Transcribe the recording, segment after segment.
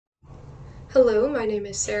Hello, my name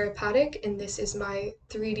is Sarah Paddock, and this is my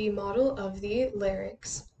 3D model of the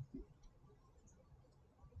larynx.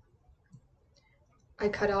 I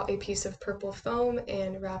cut out a piece of purple foam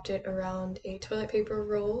and wrapped it around a toilet paper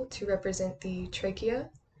roll to represent the trachea,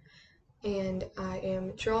 and I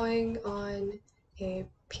am drawing on a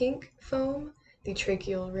pink foam the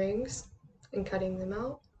tracheal rings and cutting them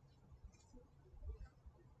out.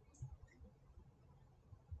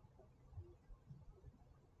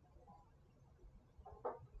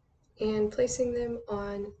 And placing them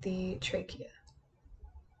on the trachea.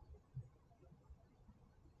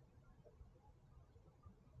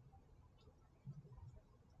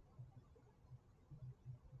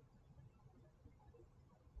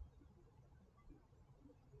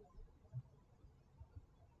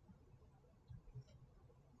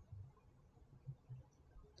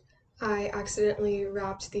 I accidentally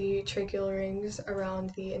wrapped the tracheal rings around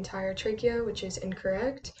the entire trachea, which is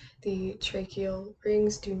incorrect. The tracheal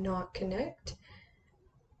rings do not connect.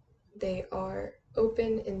 They are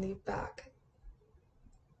open in the back.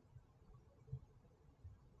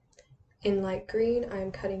 In light green, I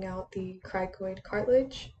am cutting out the cricoid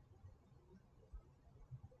cartilage.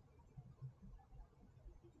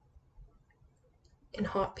 In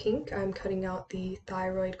hot pink, I'm cutting out the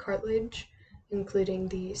thyroid cartilage, including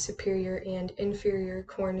the superior and inferior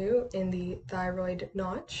cornu and the thyroid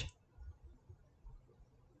notch.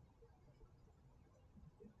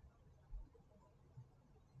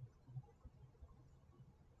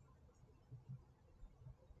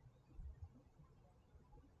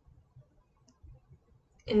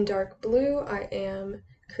 In dark blue, I am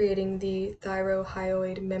creating the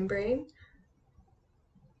thyrohyoid membrane.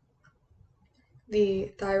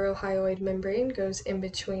 The thyrohyoid membrane goes in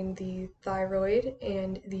between the thyroid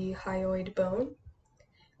and the hyoid bone.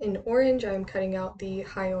 In orange, I'm cutting out the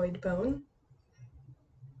hyoid bone.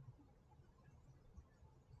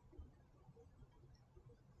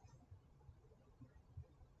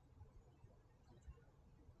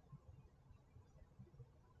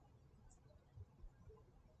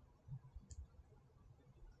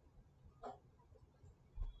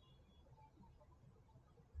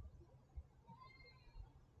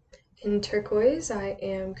 In turquoise, I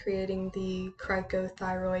am creating the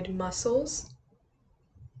cricothyroid muscles.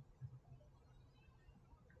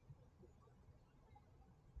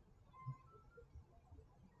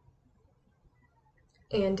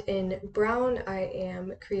 And in brown, I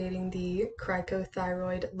am creating the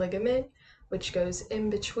cricothyroid ligament, which goes in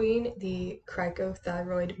between the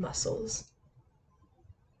cricothyroid muscles.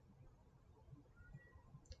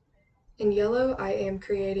 In yellow, I am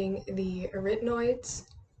creating the arytenoids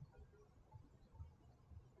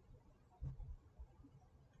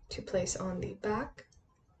to place on the back.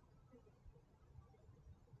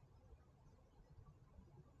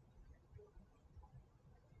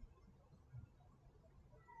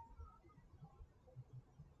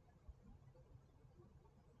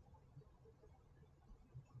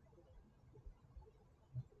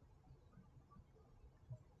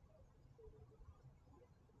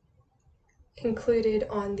 Included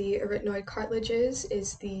on the arytenoid cartilages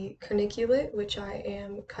is the corniculate, which I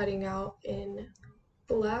am cutting out in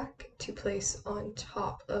black to place on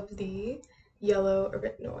top of the yellow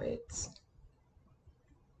arytenoids.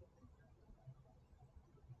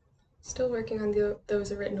 Still working on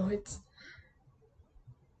those arytenoids.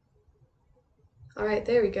 All right,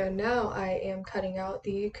 there we go. Now I am cutting out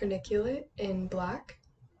the corniculate in black.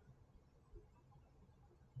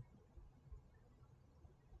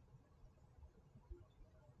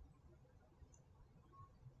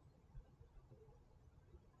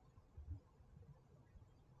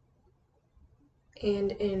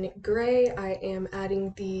 And in gray, I am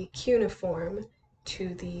adding the cuneiform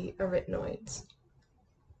to the arytenoids.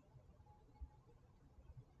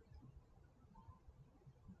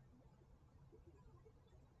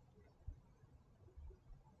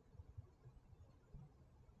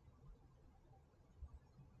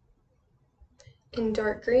 In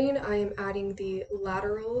dark green, I am adding the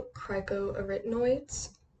lateral cricoarytenoids.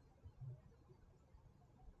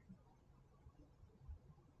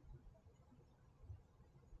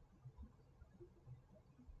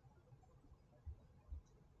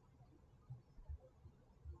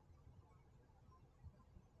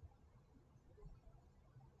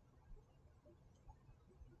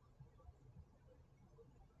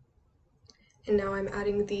 And now I'm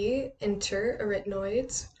adding the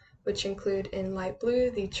interarytenoids, which include in light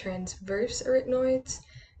blue the transverse arytenoids,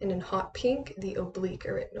 and in hot pink the oblique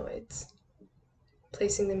arytenoids,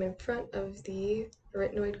 placing them in front of the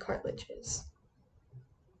arytenoid cartilages.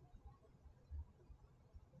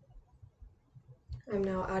 I'm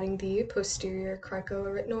now adding the posterior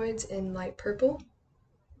cricoarytenoids in light purple.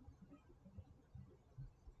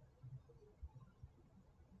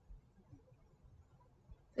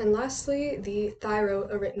 And lastly, the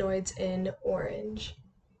thyroarytenoids in orange.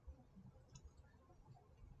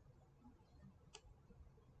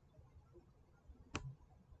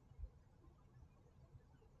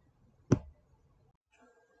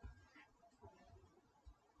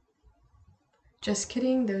 Just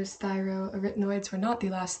kidding, those thyroarytenoids were not the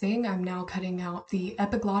last thing. I'm now cutting out the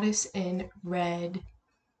epiglottis in red.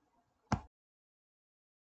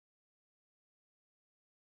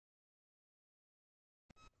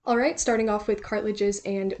 Alright, starting off with cartilages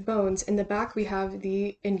and bones. In the back we have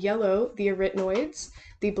in yellow, the arytenoids.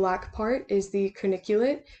 The black part is the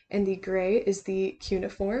cuniculate, and the gray is the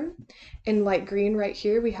cuneiform. In light green right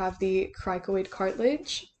here we have the cricoid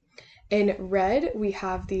cartilage. In red we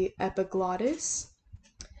have the epiglottis.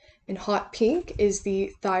 In hot pink is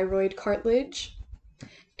the thyroid cartilage.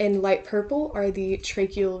 In light purple are the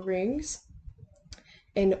tracheal rings.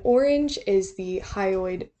 In orange is the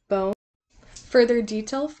hyoid bone. Further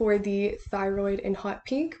detail for the thyroid in hot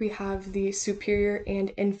pink, we have the superior and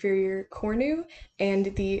inferior cornu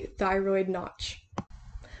and the thyroid notch.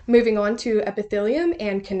 Moving on to epithelium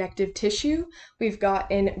and connective tissue, we've got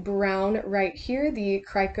in brown right here the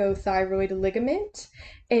cricothyroid ligament.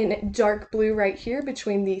 In dark blue right here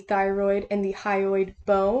between the thyroid and the hyoid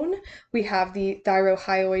bone, we have the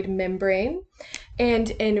thyrohyoid membrane. And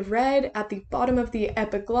in red at the bottom of the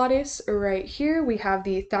epiglottis right here, we have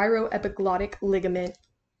the thyroepiglottic ligament.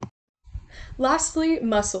 Lastly,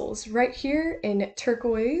 muscles. Right here in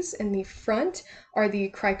turquoise in the front are the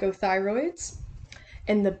cricothyroids.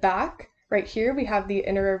 In the back, right here, we have the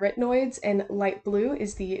inner arytenoids, and light blue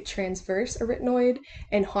is the transverse arytenoid,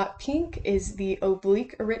 and hot pink is the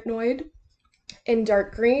oblique arytenoid. In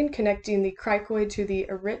dark green, connecting the cricoid to the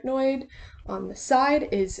arytenoid on the side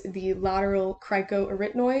is the lateral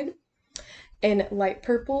cricoarytenoid. In light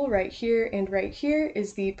purple, right here and right here,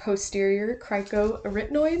 is the posterior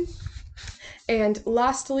cricoarytenoid. And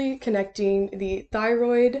lastly, connecting the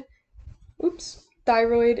thyroid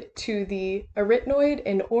to the arytenoid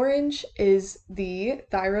in orange is the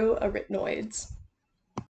thyroarytenoids.